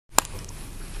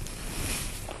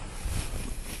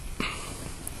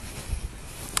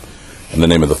In the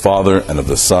name of the Father, and of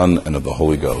the Son, and of the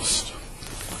Holy Ghost.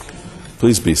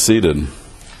 Please be seated.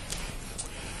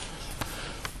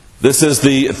 This is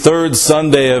the third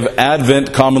Sunday of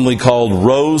Advent, commonly called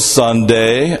Rose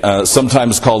Sunday,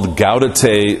 sometimes called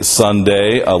Gaudete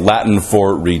Sunday, Latin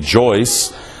for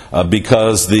rejoice,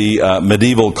 because the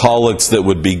medieval collects that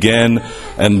would begin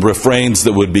and refrains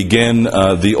that would begin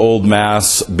the Old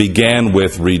Mass began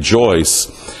with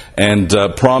rejoice. And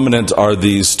prominent are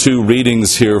these two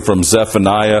readings here from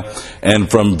Zephaniah and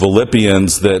from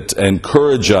Philippians that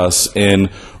encourage us in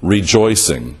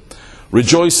rejoicing.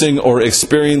 Rejoicing or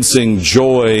experiencing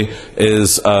joy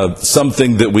is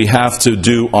something that we have to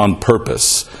do on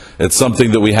purpose. It's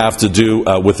something that we have to do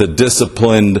with a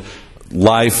disciplined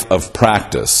life of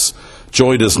practice.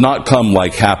 Joy does not come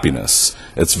like happiness.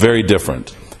 It's very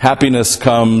different. Happiness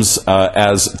comes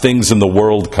as things in the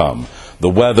world come. The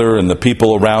weather and the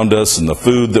people around us and the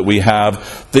food that we have,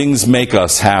 things make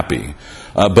us happy.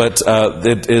 But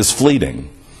it is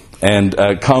fleeting and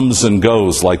comes and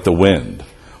goes like the wind.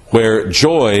 Where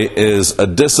joy is a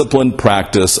disciplined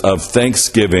practice of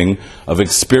thanksgiving, of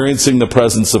experiencing the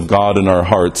presence of God in our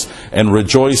hearts, and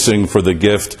rejoicing for the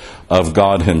gift of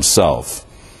God Himself.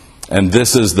 And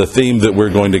this is the theme that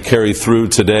we're going to carry through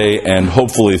today and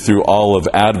hopefully through all of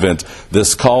Advent,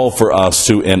 this call for us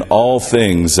to, in all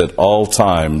things, at all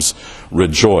times,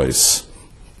 rejoice.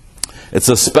 It's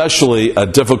especially a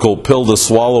difficult pill to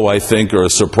swallow, I think, or a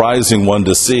surprising one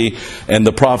to see in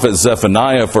the prophet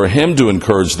Zephaniah for him to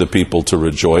encourage the people to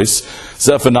rejoice.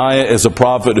 Zephaniah is a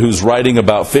prophet who's writing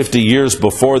about 50 years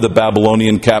before the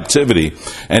Babylonian captivity,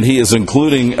 and he is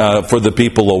including for the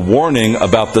people a warning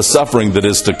about the suffering that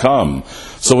is to come.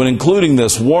 So in including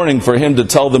this warning for him to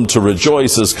tell them to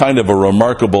rejoice is kind of a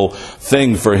remarkable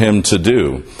thing for him to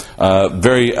do.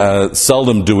 Very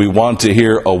seldom do we want to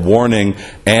hear a warning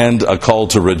and a call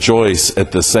to rejoice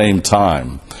at the same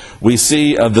time. We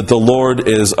see that the Lord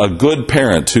is a good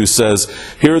parent who says,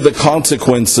 here are the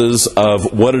consequences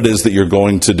of what it is that you're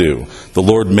going to do. The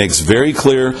Lord makes very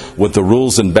clear what the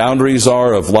rules and boundaries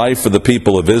are of life for the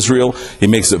people of Israel. He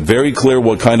makes it very clear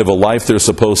what kind of a life they're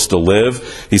supposed to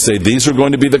live. He says, these are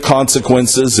going to be the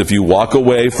consequences if you walk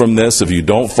away from this, if you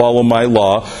don't follow my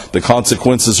law. The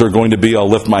consequences are going to be, I'll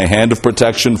lift my hand of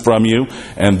protection from you,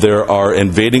 and there are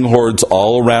invading hordes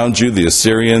all around you, the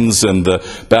Assyrians and the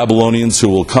Babylonians who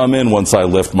will come in once I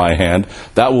lift my hand.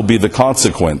 That will be the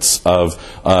consequence of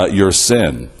your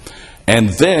sin. And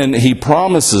then he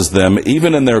promises them,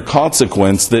 even in their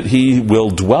consequence, that he will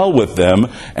dwell with them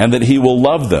and that he will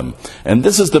love them. And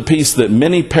this is the piece that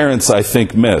many parents, I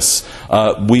think, miss.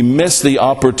 We miss the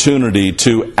opportunity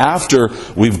to, after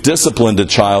we've disciplined a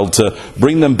child, to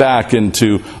bring them back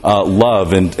into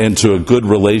love and into a good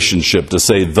relationship, to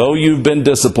say, though you've been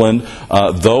disciplined,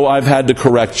 though I've had to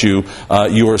correct you,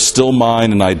 you are still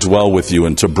mine and I dwell with you,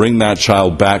 and to bring that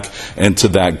child back into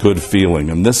that good feeling.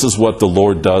 And this is what the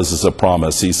Lord does as a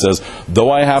promise. He says, though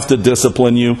I have to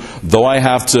discipline you, though I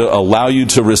have to allow you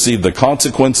to receive the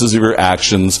consequences of your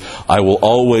actions, I will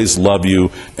always love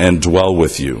you and dwell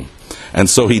with you. And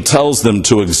so he tells them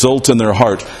to exult in their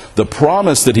heart. The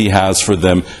promise that he has for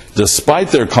them, despite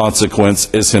their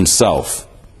consequence, is himself.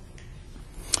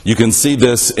 You can see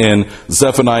this in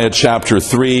Zephaniah chapter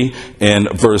 3 in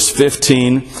verse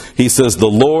 15. He says, the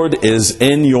Lord is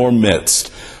in your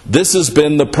midst. This has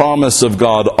been the promise of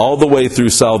God all the way through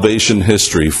salvation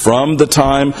history, from the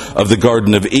time of the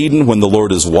Garden of Eden when the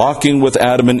Lord is walking with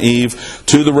Adam and Eve,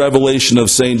 to the revelation of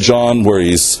St. John where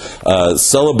he's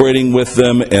celebrating with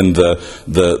them in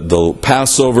the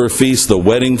Passover feast, the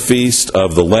wedding feast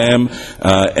of the Lamb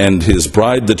and his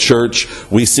bride, the church.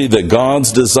 We see that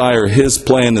God's desire, his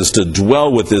plan, is to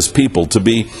dwell with his people, to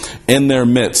be in their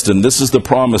midst. And this is the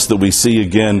promise that we see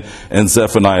again in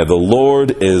Zephaniah. The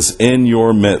Lord is in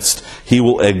your midst. He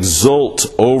will exult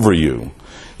over you.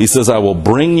 He says, I will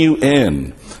bring you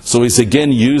in. So he's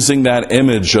again using that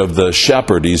image of the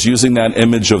shepherd. He's using that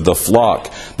image of the flock,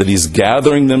 that he's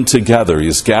gathering them together.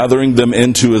 He's gathering them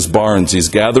into his barns. He's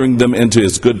gathering them into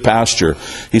his good pasture.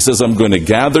 He says, I'm going to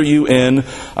gather you in.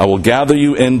 I will gather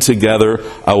you in together.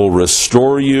 I will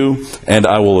restore you, and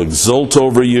I will exult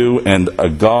over you, and a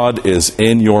God is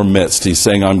in your midst. He's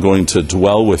saying, I'm going to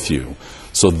dwell with you.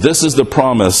 So this is the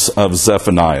promise of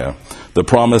Zephaniah. The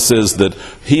promise is that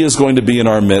he is going to be in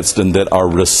our midst, and that our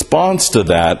response to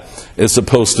that is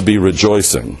supposed to be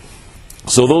rejoicing.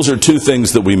 So those are two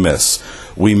things that we miss.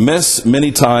 We miss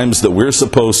many times that we're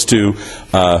supposed to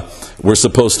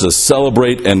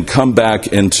celebrate and come back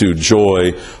into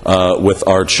joy with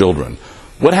our children.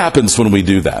 What happens when we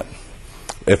do that?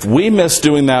 If we miss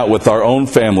doing that with our own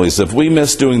families, if we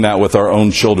miss doing that with our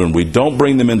own children, we don't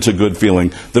bring them into good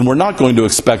feeling, then we're not going to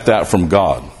expect that from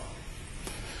God.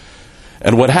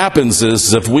 And what happens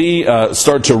is, if we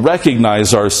start to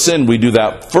recognize our sin, we do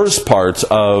that first part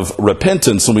of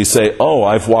repentance, and we say, oh,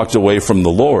 I've walked away from the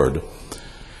Lord.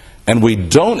 And we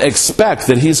don't expect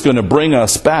that He's going to bring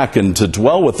us back and to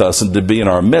dwell with us and to be in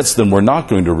our midst, then we're not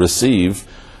going to receive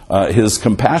His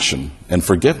compassion and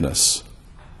forgiveness.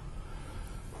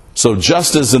 So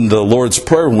just as in the Lord's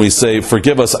Prayer, when we say,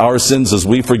 forgive us our sins as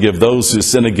we forgive those who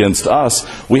sin against us,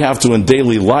 we have to in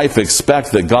daily life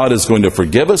expect that God is going to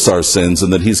forgive us our sins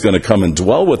and that He's going to come and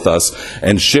dwell with us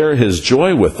and share His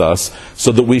joy with us,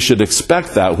 so that we should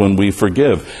expect that when we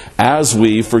forgive, as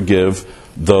we forgive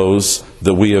those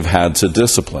that we have had to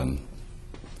discipline.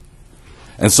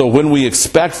 And so when we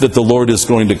expect that the Lord is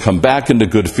going to come back into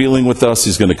good feeling with us,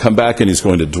 He's going to come back and He's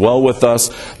going to dwell with us,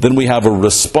 then we have a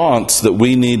response that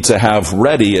we need to have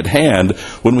ready at hand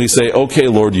when we say, okay,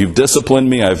 Lord, you've disciplined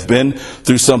me, I've been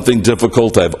through something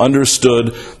difficult, I've understood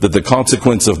that the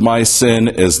consequence of my sin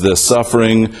is this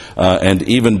suffering and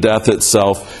even death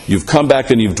itself. You've come back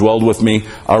and you've dwelled with me.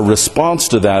 Our response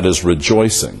to that is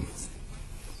rejoicing.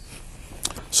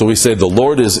 So we say, the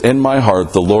Lord is in my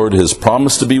heart. The Lord has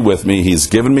promised to be with me. He's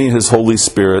given me His Holy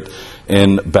Spirit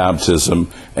in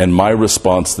baptism. And my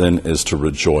response then is to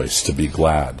rejoice, to be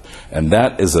glad. And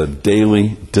that is a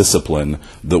daily discipline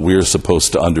that we are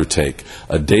supposed to undertake.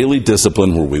 A daily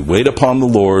discipline where we wait upon the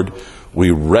Lord, we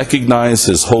recognize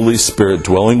His Holy Spirit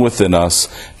dwelling within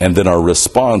us, and then our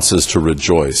response is to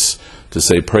rejoice, to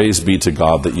say, praise be to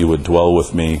God that you would dwell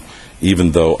with me,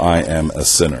 even though I am a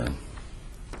sinner.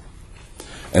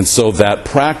 And so that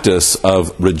practice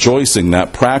of rejoicing,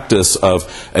 that practice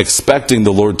of expecting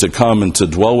the Lord to come and to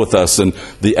dwell with us, and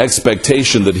the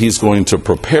expectation that He's going to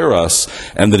prepare us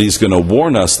and that He's going to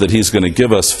warn us, that He's going to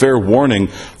give us fair warning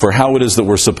for how it is that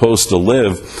we're supposed to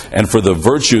live and for the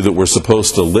virtue that we're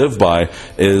supposed to live by,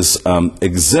 is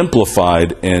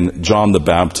exemplified in John the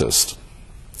Baptist.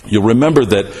 You'll remember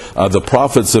that the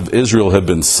prophets of Israel have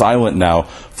been silent now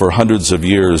for hundreds of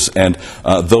years, and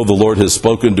though the Lord has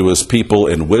spoken to His people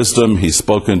in wisdom, He's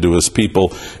spoken to His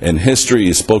people in history,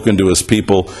 He's spoken to His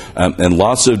people in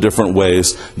lots of different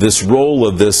ways, this role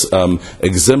of this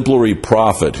exemplary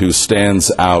prophet who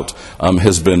stands out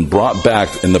has been brought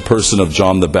back in the person of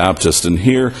John the Baptist. And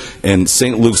here in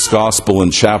St. Luke's Gospel in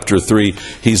chapter 3,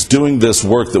 he's doing this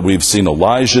work that we've seen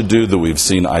Elijah do, that we've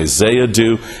seen Isaiah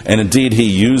do, and indeed he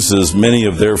uses many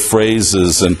of their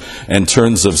phrases and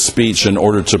turns of speech in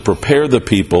order to prepare the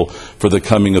people for the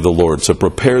coming of the Lord, to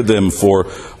prepare them for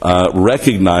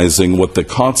recognizing what the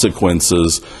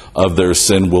consequences of their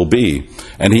sin will be.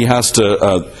 And he has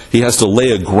to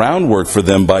lay a groundwork for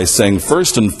them by saying,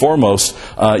 first and foremost,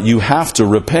 you have to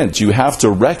repent. You have to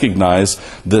recognize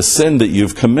the sin that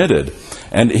you've committed.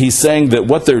 And he's saying that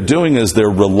what they're doing is they're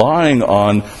relying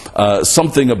on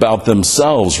something about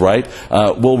themselves, right?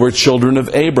 Well, we're children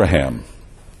of Abraham.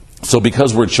 So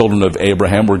because we're children of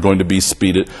Abraham, we're going to be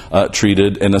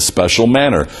treated in a special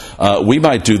manner. We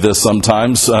might do this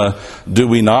sometimes, do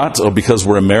we not? Or because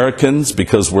we're Americans,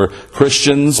 because we're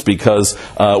Christians, because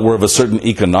we're of a certain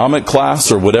economic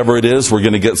class or whatever it is, we're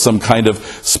going to get some kind of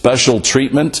special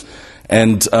treatment.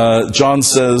 And John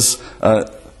says,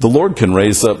 the Lord can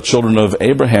raise up children of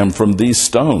Abraham from these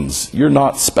stones. You're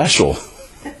not special,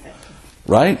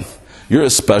 right? You're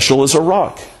as special as a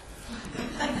rock.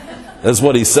 That's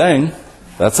what he's saying.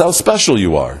 That's how special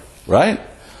you are, right?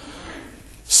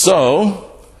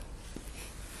 So,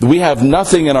 we have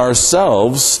nothing in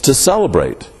ourselves to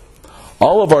celebrate.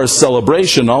 All of our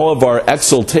celebration, all of our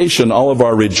exultation, all of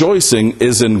our rejoicing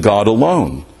is in God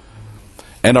alone.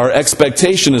 And our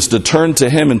expectation is to turn to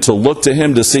Him and to look to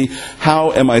Him to see,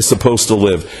 how am I supposed to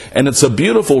live? And it's a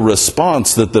beautiful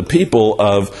response that the people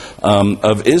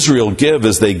of Israel give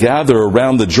as they gather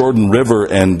around the Jordan River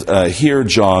and hear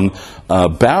John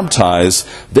baptize.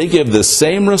 They give the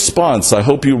same response, I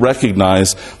hope you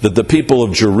recognize, that the people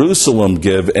of Jerusalem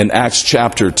give in Acts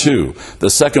chapter 2,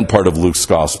 the second part of Luke's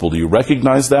Gospel. Do you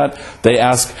recognize that? They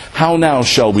ask, how now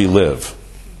shall we live?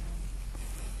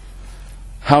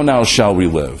 How now shall we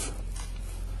live?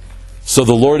 So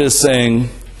the Lord is saying,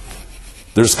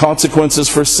 there's consequences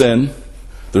for sin.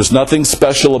 There's nothing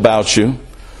special about you.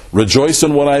 Rejoice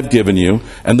in what I've given you.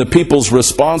 And the people's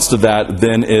response to that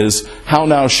then is, how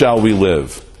now shall we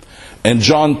live? And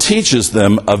John teaches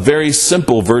them a very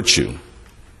simple virtue.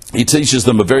 He teaches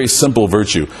them a very simple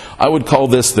virtue. I would call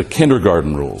this the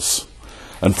kindergarten rules.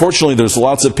 Unfortunately, there's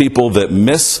lots of people that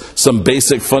miss some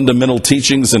basic fundamental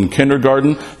teachings in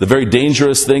kindergarten. The very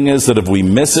dangerous thing is that if we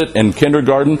miss it in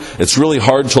kindergarten, it's really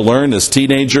hard to learn as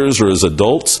teenagers or as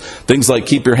adults. Things like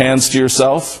keep your hands to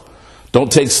yourself.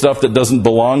 Don't take stuff that doesn't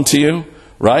belong to you,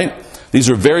 right? These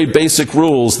are very basic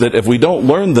rules that if we don't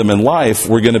learn them in life,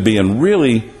 we're going to be in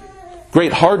really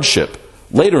great hardship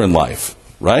later in life,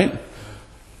 right?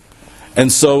 And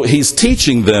so he's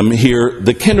teaching them here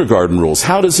the kindergarten rules.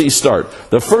 How does he start?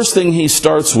 The first thing he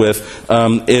starts with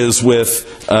is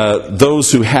with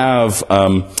those who have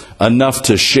enough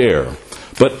to share.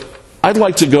 But I'd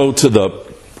like to go to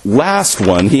the last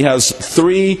one. He has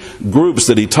 3 groups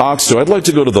that he talks to. I'd like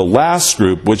to go to the last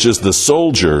group, which is the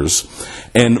soldiers,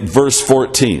 in verse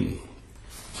 14.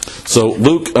 So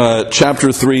Luke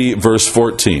chapter 3, verse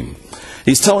 14.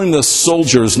 He's telling the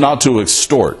soldiers not to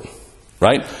extort,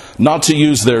 right? Not to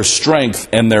use their strength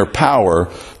and their power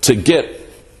to get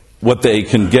what they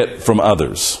can get from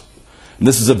others. And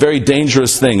this is a very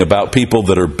dangerous thing about people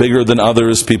that are bigger than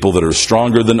others, people that are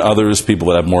stronger than others, people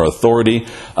that have more authority.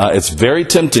 It's very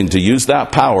tempting to use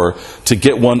that power to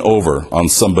get one over on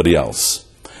somebody else.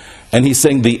 And he's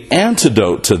saying the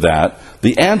antidote to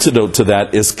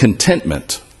that is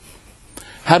contentment.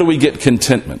 How do we get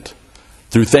contentment?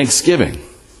 Through thanksgiving.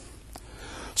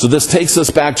 So this takes us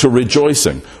back to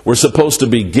rejoicing. We're supposed to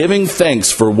be giving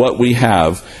thanks for what we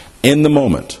have in the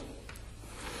moment.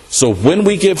 So when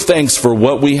we give thanks for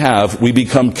what we have, we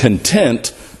become content,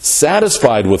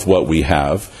 satisfied with what we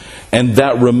have, and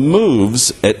that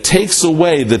it takes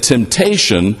away the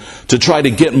temptation to try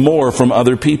to get more from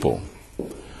other people.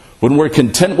 When we're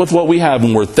content with what we have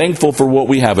and we're thankful for what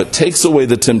we have, it takes away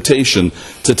the temptation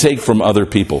to take from other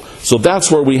people. So that's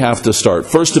where we have to start.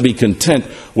 First, to be content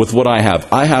with what I have.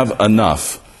 I have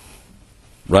enough.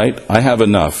 Right? I have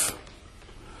enough.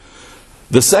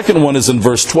 The second one is in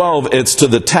verse 12. It's to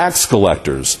the tax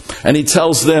collectors. And he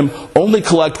tells them, only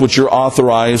collect what you're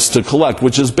authorized to collect,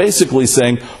 which is basically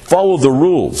saying, follow the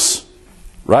rules.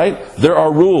 Right? There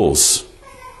are rules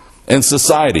in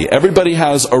society. Everybody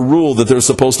has a rule that they're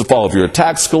supposed to follow. If you're a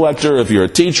tax collector, if you're a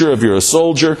teacher, if you're a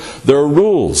soldier, there are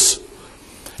rules.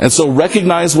 And so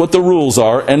recognize what the rules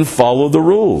are and follow the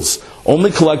rules. Only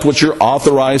collect what you're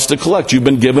authorized to collect. You've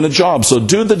been given a job, so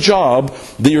do the job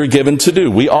that you're given to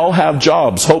do. We all have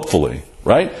jobs, hopefully,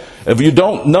 right? If you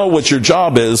don't know what your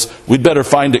job is, we'd better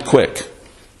find it quick.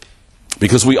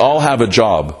 Because we all have a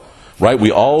job. Right?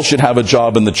 We all should have a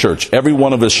job in the church. Every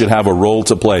one of us should have a role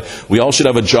to play. We all should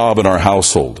have a job in our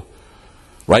household.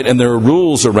 Right? And there are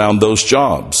rules around those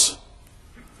jobs.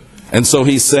 And so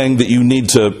he's saying that you need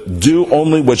to do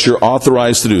only what you're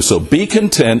authorized to do. So be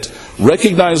content,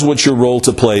 recognize what your role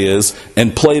to play is,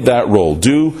 and play that role.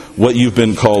 Do what you've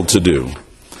been called to do.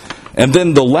 And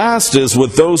then the last is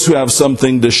with those who have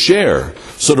something to share.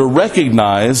 So to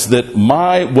recognize that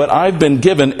what I've been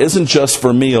given isn't just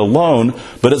for me alone,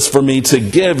 but it's for me to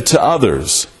give to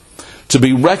others. To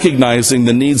be recognizing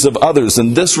the needs of others.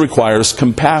 And this requires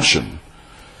compassion.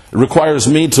 It requires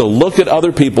me to look at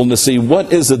other people and to see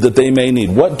what is it that they may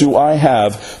need. What do I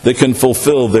have that can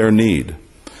fulfill their need?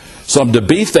 So I'm to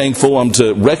be thankful, I'm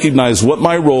to recognize what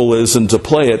my role is and to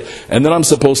play it, and then I'm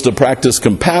supposed to practice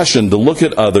compassion, to look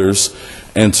at others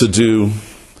and to do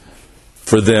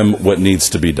for them what needs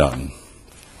to be done.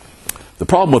 The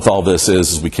problem with all this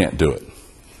is we can't do it.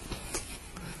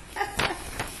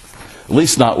 At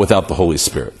least not without the Holy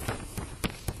Spirit.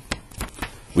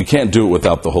 We can't do it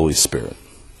without the Holy Spirit.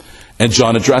 And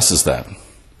John addresses that.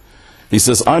 He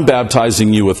says, I'm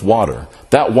baptizing you with water.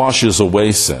 That washes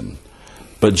away sin.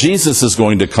 But Jesus is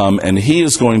going to come and He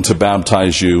is going to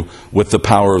baptize you with the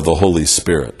power of the Holy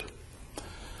Spirit.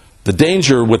 The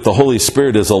danger with the Holy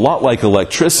Spirit is a lot like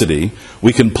electricity.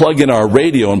 We can plug in our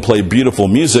radio and play beautiful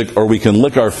music, or we can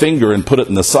lick our finger and put it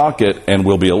in the socket and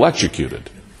we'll be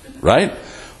electrocuted. Right?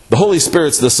 The Holy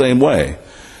Spirit's the same way.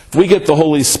 If we get the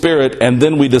Holy Spirit and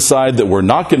then we decide that we're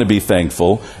not going to be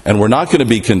thankful and we're not going to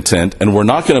be content and we're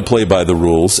not going to play by the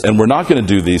rules and we're not going to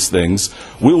do these things,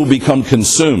 we will become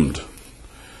consumed.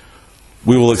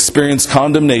 We will experience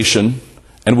condemnation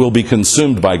and we'll be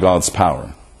consumed by God's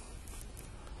power.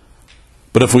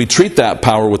 But if we treat that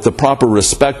power with the proper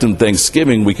respect and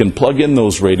thanksgiving, we can plug in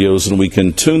those radios and we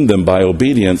can tune them by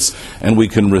obedience, and we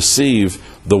can receive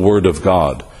the Word of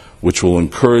God, which will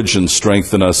encourage and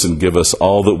strengthen us and give us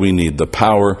all that we need, the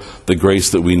power, the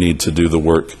grace that we need to do the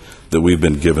work that we've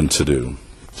been given to do.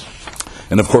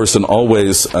 And of course, in all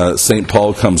ways, St.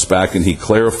 Paul comes back and he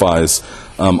clarifies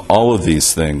all of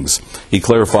these things. He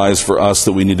clarifies for us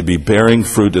that we need to be bearing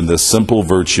fruit in this simple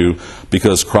virtue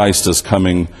because Christ is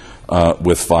coming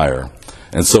with fire.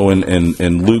 And so in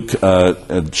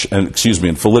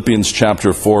Philippians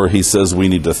chapter 4, he says we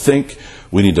need to think,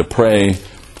 we need to pray,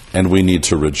 and we need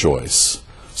to rejoice.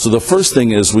 So the first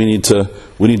thing is we need to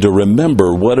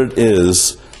remember what it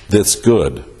is that's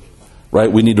good. Right?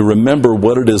 We need to remember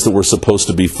what it is that we're supposed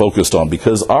to be focused on,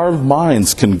 because our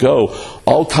minds can go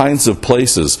all kinds of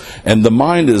places. And the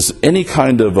mind is any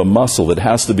kind of a muscle. It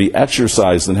has to be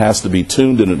exercised and has to be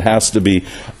tuned, and it has to be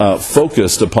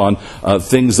focused upon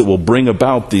things that will bring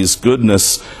about these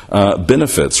goodness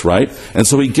benefits, right? And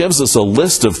so he gives us a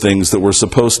list of things that we're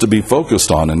supposed to be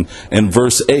focused on. And in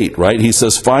verse 8, right, he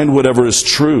says, find whatever is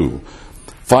true,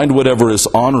 find whatever is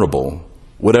honorable,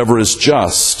 whatever is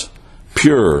just,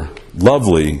 pure,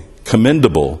 lovely,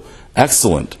 commendable,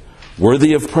 excellent,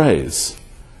 worthy of praise.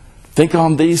 Think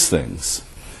on these things.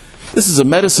 This is a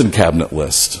medicine cabinet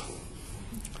list.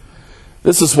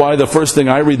 This is why the first thing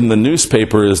I read in the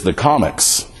newspaper is the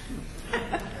comics.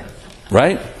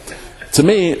 Right? To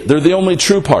me, they're the only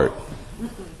true part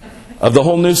of the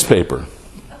whole newspaper.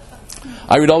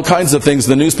 I read all kinds of things in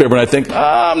the newspaper and I think,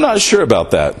 I'm not sure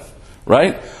about that.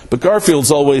 Right? But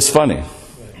Garfield's always funny.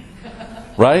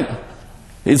 Right?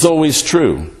 He's always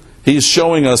true. He's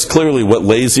showing us clearly what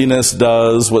laziness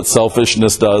does, what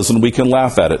selfishness does, and we can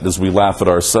laugh at it as we laugh at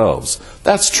ourselves.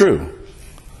 That's true.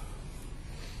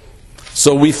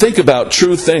 So we think about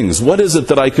true things. What is it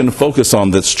that I can focus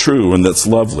on that's true and that's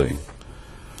lovely?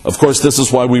 Of course, this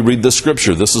is why we read the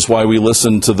Scripture. This is why we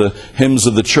listen to the hymns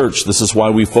of the church. This is why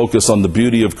we focus on the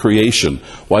beauty of creation.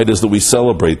 Why it is that we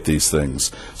celebrate these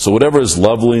things. So whatever is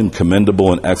lovely and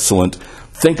commendable and excellent,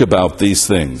 think about these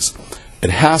things. It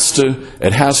has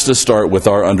to start with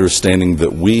our understanding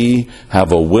that we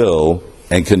have a will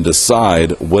and can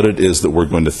decide what it is that we're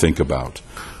going to think about.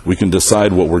 We can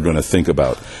decide what we're going to think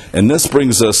about. And this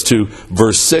brings us to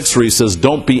verse 6 where he says,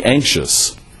 don't be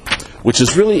anxious, which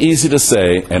is really easy to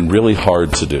say and really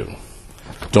hard to do.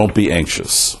 Don't be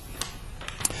anxious.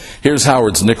 Here's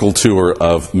Howard's nickel tour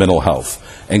of mental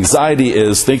health. Anxiety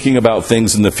is thinking about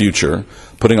things in the future,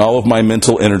 putting all of my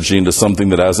mental energy into something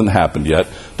that hasn't happened yet.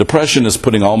 Depression is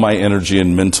putting all my energy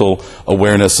and mental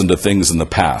awareness into things in the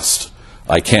past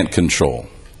I can't control.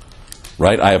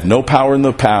 Right? I have no power in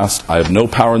the past. I have no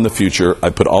power in the future. I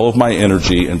put all of my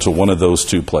energy into one of those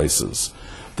two places.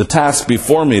 The task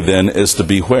before me then is to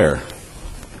be where?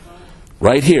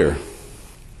 Right here.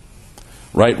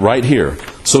 Right here.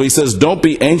 So he says, don't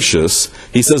be anxious.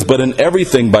 He says, but in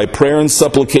everything by prayer and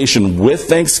supplication with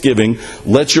thanksgiving,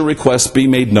 let your requests be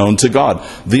made known to God.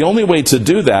 The only way to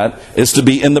do that is to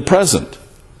be in the present.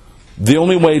 The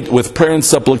only way with prayer and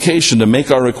supplication to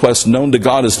make our requests known to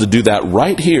God is to do that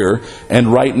right here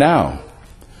and right now.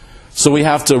 So we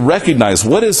have to recognize,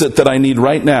 what is it that I need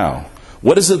right now?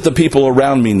 What is it the people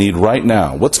around me need right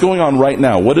now? What's going on right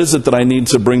now? What is it that I need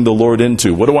to bring the Lord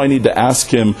into? What do I need to ask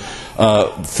Him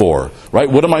for? Right?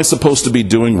 What am I supposed to be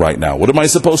doing right now? What am I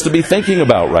supposed to be thinking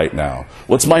about right now?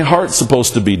 What's my heart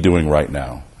supposed to be doing right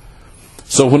now?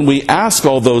 So when we ask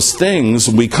all those things,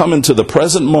 we come into the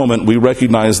present moment, we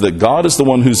recognize that God is the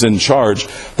one who's in charge.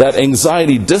 That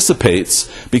anxiety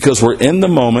dissipates because we're in the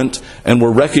moment and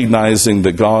we're recognizing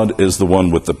that God is the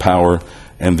one with the power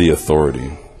and the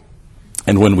authority.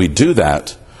 And when we do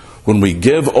that, when we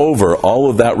give over all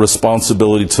of that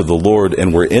responsibility to the Lord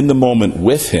and we're in the moment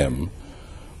with Him,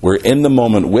 we're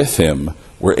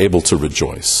able to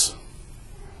rejoice.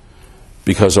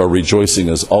 Because our rejoicing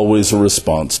is always a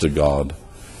response to God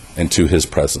and to His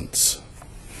presence.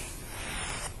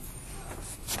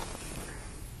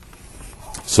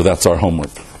 So that's our homework.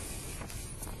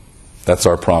 That's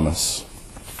our promise.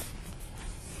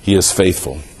 He is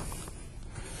faithful.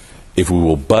 If we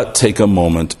will but take a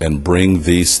moment and bring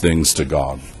these things to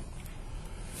God,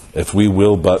 if we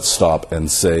will but stop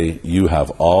and say, you have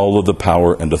all of the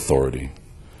power and authority.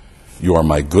 You are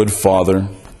my good Father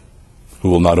who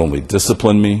will not only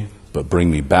discipline me, but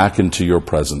bring me back into your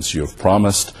presence. You have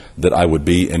promised that I would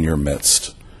be in your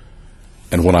midst.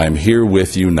 And when I am here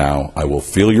with you now, I will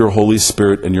feel your Holy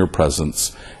Spirit in your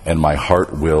presence, and my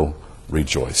heart will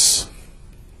rejoice.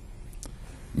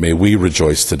 May we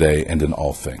rejoice today and in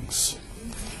all things.